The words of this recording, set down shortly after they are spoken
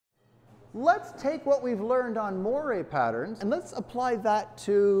Let's take what we've learned on moire patterns and let's apply that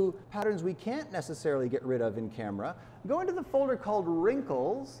to patterns we can't necessarily get rid of in camera. Go into the folder called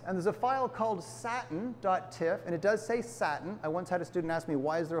Wrinkles, and there's a file called satin.tiff, and it does say satin. I once had a student ask me,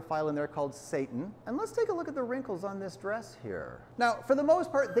 why is there a file in there called Satan? And let's take a look at the wrinkles on this dress here. Now, for the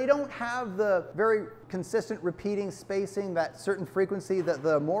most part, they don't have the very consistent repeating spacing, that certain frequency that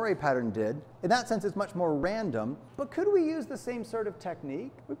the moire pattern did. In that sense, it's much more random. But could we use the same sort of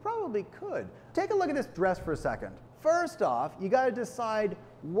technique? We probably could. Take a look at this dress for a second. First off, you got to decide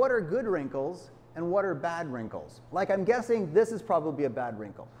what are good wrinkles and what are bad wrinkles. Like, I'm guessing this is probably a bad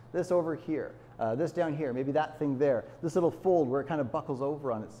wrinkle. This over here, this down here, maybe that thing there, this little fold where it kind of buckles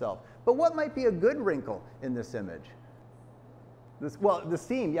over on itself. But what might be a good wrinkle in this image? Well, the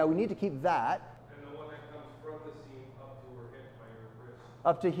seam, yeah, we need to keep that. And the one that comes from the seam up to her hip by her wrist.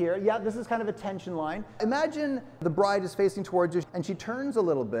 Up to here, yeah, this is kind of a tension line. Imagine the bride is facing towards you and she turns a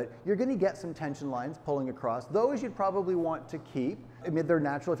little bit. You're going to get some tension lines pulling across. Those you'd probably want to keep. I mean, they're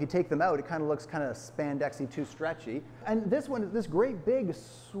natural. If you take them out, it kind of looks kind of spandexy, too stretchy. And this one, this great big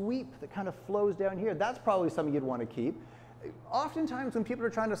sweep that kind of flows down here, that's probably something you'd want to keep. Oftentimes when people are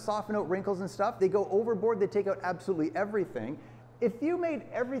trying to soften out wrinkles and stuff, they go overboard, they take out absolutely everything. If you made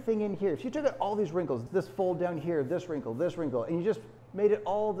everything in here, if you took out all these wrinkles, this fold down here, this wrinkle, and you just made it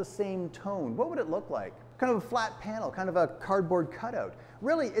all the same tone, what would it look like? Kind of a flat panel, kind of a cardboard cutout.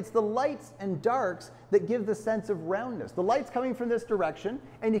 Really, it's the lights and darks that give the sense of roundness. The light's coming from this direction,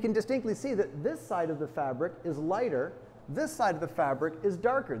 and you can distinctly see that this side of the fabric is lighter, this side of the fabric is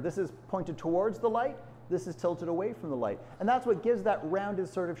darker. This is pointed towards the light, this is tilted away from the light. And that's what gives that rounded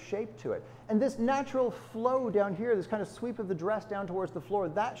sort of shape to it. And this natural flow down here, this kind of sweep of the dress down towards the floor,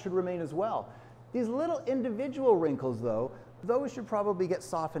 that should remain as well. These little individual wrinkles, though, those should probably get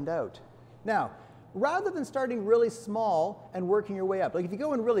softened out. Now, rather than starting really small and working your way up, like if you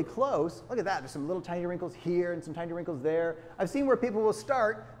go in really close, look at that, there's some little tiny wrinkles here and some tiny wrinkles there. I've seen where people will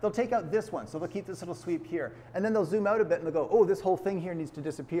start, they'll take out this one, so they'll keep this little sweep here, and then they'll zoom out a bit and they'll go, oh, this whole thing here needs to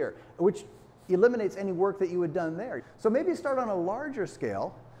disappear, which eliminates any work that you had done there. So maybe start on a larger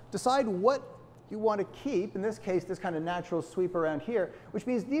scale, decide what you want to keep, in this case, this kind of natural sweep around here, which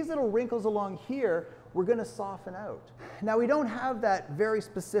means these little wrinkles along here, we're going to soften out. Now, we don't have that very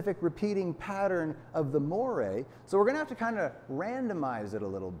specific repeating pattern of the moire, so we're going to have to kind of randomize it a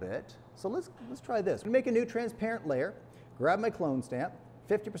little bit. So let's try this. We make a new transparent layer, grab my clone stamp,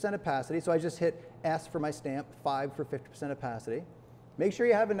 50% opacity, so I just hit S for my stamp, 5 for 50% opacity. Make sure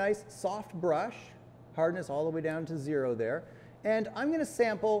you have a nice soft brush, hardness all the way down to 0 there, and I'm going to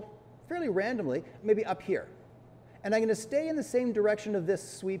sample fairly randomly, maybe up here. And I'm going to stay in the same direction of this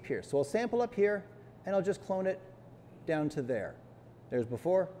sweep here. So I'll sample up here, and I'll just clone it down to there. There's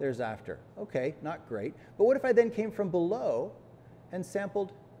before, there's after. Okay, not great. But what if I then came from below and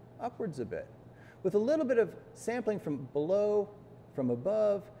sampled upwards a bit? With a little bit of sampling from below, from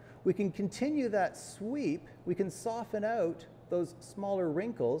above, we can continue that sweep. We can soften out those smaller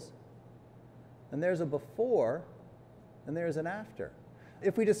wrinkles. And there's a before, and there's an after.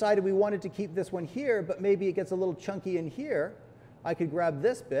 If we decided we wanted to keep this one here, but maybe it gets a little chunky in here, I could grab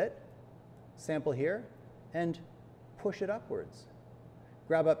this bit, sample here, and push it upwards.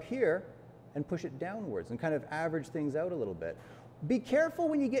 Grab up here and push it downwards and kind of average things out a little bit. Be careful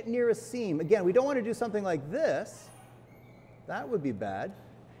when you get near a seam. Again, we don't want to do something like this. That would be bad.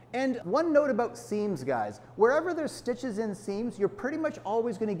 And one note about seams, guys. Wherever there's stitches in seams, you're pretty much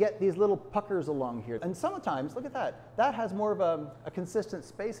always going to get these little puckers along here. And sometimes, look at that, that has more of a consistent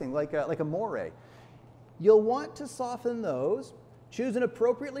spacing, like a moire. You'll want to soften those. Choose an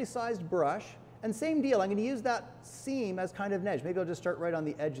appropriately sized brush, and same deal, I'm going to use that seam as kind of an edge. Maybe I'll just start right on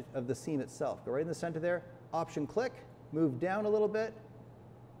the edge of the seam itself. Go right in the center there, Option click, move down a little bit,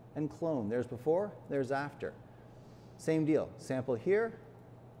 and clone. There's before, there's after. Same deal, sample here,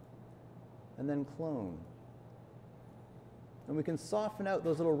 and then clone. And we can soften out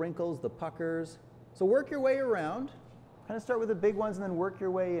those little wrinkles, the puckers. So work your way around, kind of start with the big ones and then work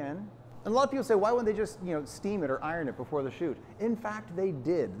your way in. And a lot of people say, why wouldn't they just steam it or iron it before the shoot? In fact, they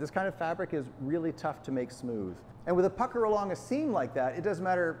did. This kind of fabric is really tough to make smooth. And with a pucker along a seam like that, it doesn't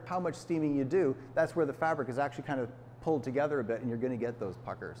matter how much steaming you do, that's where the fabric is actually kind of pulled together a bit and you're going to get those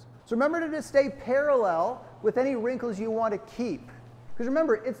puckers. So remember to just stay parallel with any wrinkles you want to keep. Because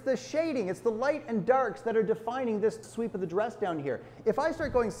remember, it's the shading, it's the light and darks that are defining this sweep of the dress down here. If I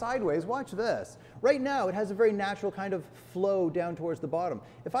start going sideways, watch this. Right now, it has a very natural kind of flow down towards the bottom.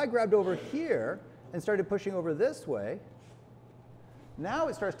 If I grabbed over here and started pushing over this way, now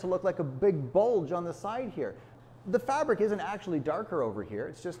it starts to look like a big bulge on the side here. The fabric isn't actually darker over here,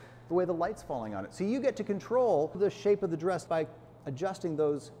 it's just the way the light's falling on it. So you get to control the shape of the dress by adjusting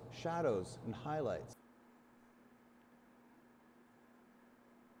those shadows and highlights.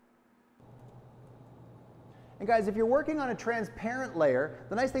 And guys, if you're working on a transparent layer,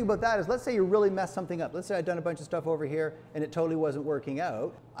 the nice thing about that is, let's say you really mess something up. Let's say I've done a bunch of stuff over here and it totally wasn't working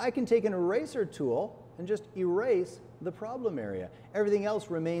out. I can take an eraser tool and just erase the problem area. Everything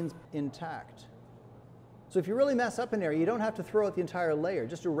else remains intact. So if you really mess up an area, you don't have to throw out the entire layer.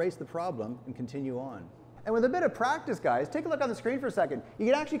 Just erase the problem and continue on. And with a bit of practice, guys, take a look on the screen for a second. You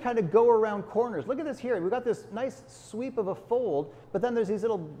can actually kind of go around corners. Look at this here. We've got this nice sweep of a fold, but then there's these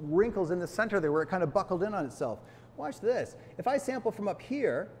little wrinkles in the center there where it kind of buckled in on itself. Watch this. If I sample from up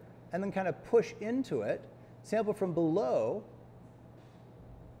here and then kind of push into it, sample from below,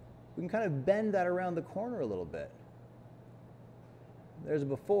 we can kind of bend that around the corner a little bit. There's a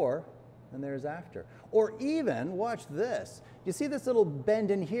before and there's after. Or even, watch this. You see this little bend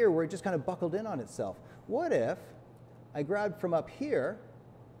in here where it just kind of buckled in on itself? What if I grabbed from up here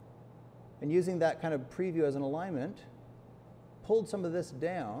and using that kind of preview as an alignment, pulled some of this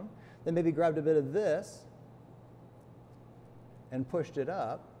down, then maybe grabbed a bit of this and pushed it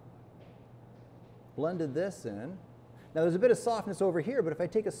up, blended this in. Now there's a bit of softness over here, but if I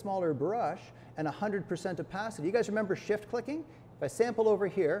take a smaller brush and 100% opacity, you guys remember shift clicking? If I sample over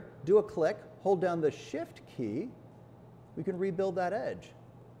here, do a click, hold down the shift key, we can rebuild that edge.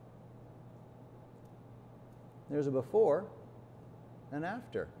 There's a before and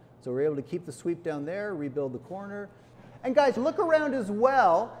after. So we're able to keep the sweep down there, rebuild the corner. And guys, look around as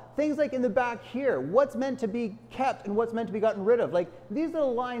well. Things like in the back here, what's meant to be kept and what's meant to be gotten rid of. Like these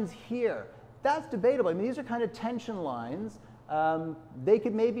little lines here, that's debatable. I mean, these are kind of tension lines. They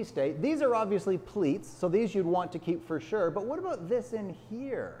could maybe stay. These are obviously pleats, so these you'd want to keep for sure. But what about this in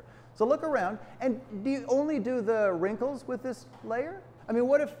here? So look around, and do you only do the wrinkles with this layer? I mean,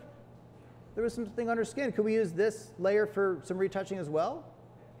 what if there was something under skin? Could we use this layer for some retouching as well?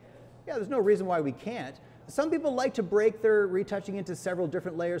 Yeah, there's no reason why we can't. Some people like to break their retouching into several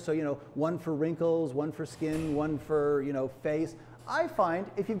different layers, so, you know, one for wrinkles, one for skin, one for, you know, face. I find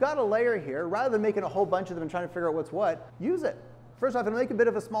if you've got a layer here, rather than making a whole bunch of them and trying to figure out what's what, use it. First off, it'll make a bit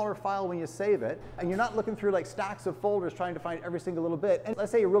of a smaller file when you save it, and you're not looking through like stacks of folders trying to find every single little bit. And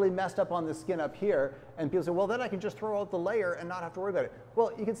let's say you really messed up on the skin up here, and people say, well, then I can just throw out the layer and not have to worry about it.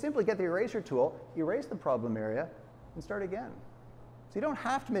 Well, you can simply get the eraser tool, erase the problem area, and start again. So you don't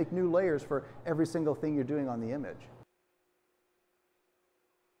have to make new layers for every single thing you're doing on the image.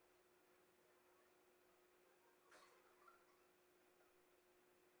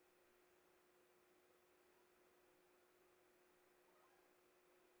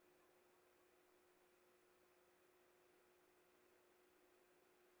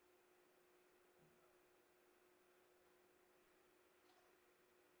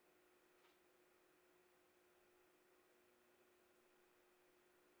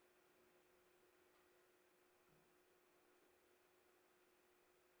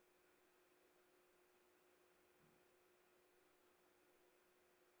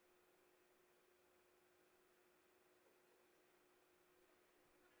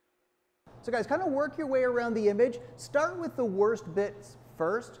 So guys, kind of work your way around the image. Start with the worst bits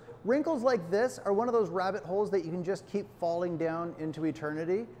first. Wrinkles like this are one of those rabbit holes that you can just keep falling down into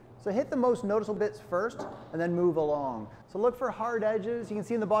eternity. So hit the most noticeable bits first and then move along. So look for hard edges. You can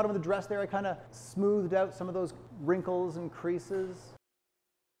see in the bottom of the dress there, I kind of smoothed out some of those wrinkles and creases.